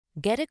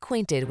Get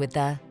acquainted with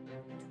the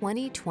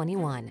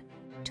 2021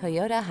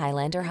 Toyota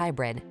Highlander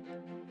Hybrid.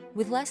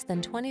 With less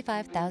than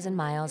 25,000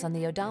 miles on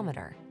the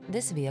odometer,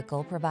 this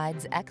vehicle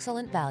provides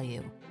excellent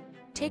value.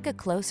 Take a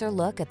closer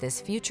look at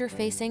this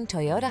future-facing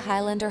Toyota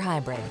Highlander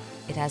Hybrid.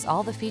 It has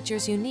all the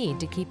features you need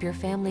to keep your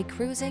family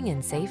cruising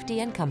in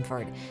safety and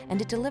comfort,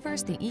 and it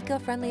delivers the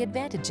eco-friendly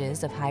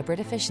advantages of hybrid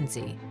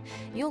efficiency.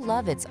 You'll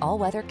love its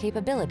all-weather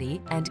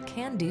capability and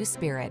can-do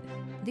spirit.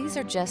 These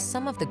are just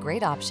some of the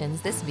great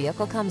options this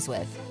vehicle comes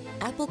with: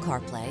 Apple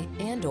CarPlay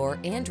and/or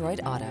Android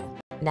Auto,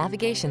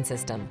 navigation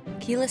system,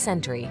 keyless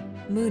entry,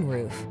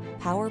 moonroof,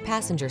 power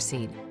passenger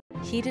seat,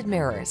 heated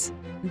mirrors,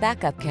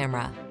 backup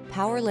camera,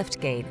 power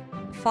liftgate,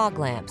 fog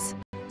lamps,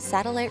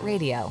 satellite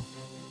radio.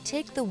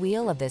 Take the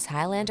wheel of this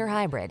Highlander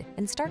Hybrid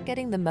and start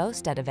getting the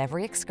most out of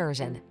every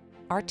excursion.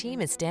 Our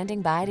team is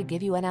standing by to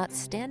give you an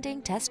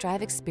outstanding test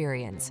drive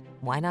experience.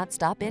 Why not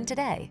stop in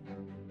today?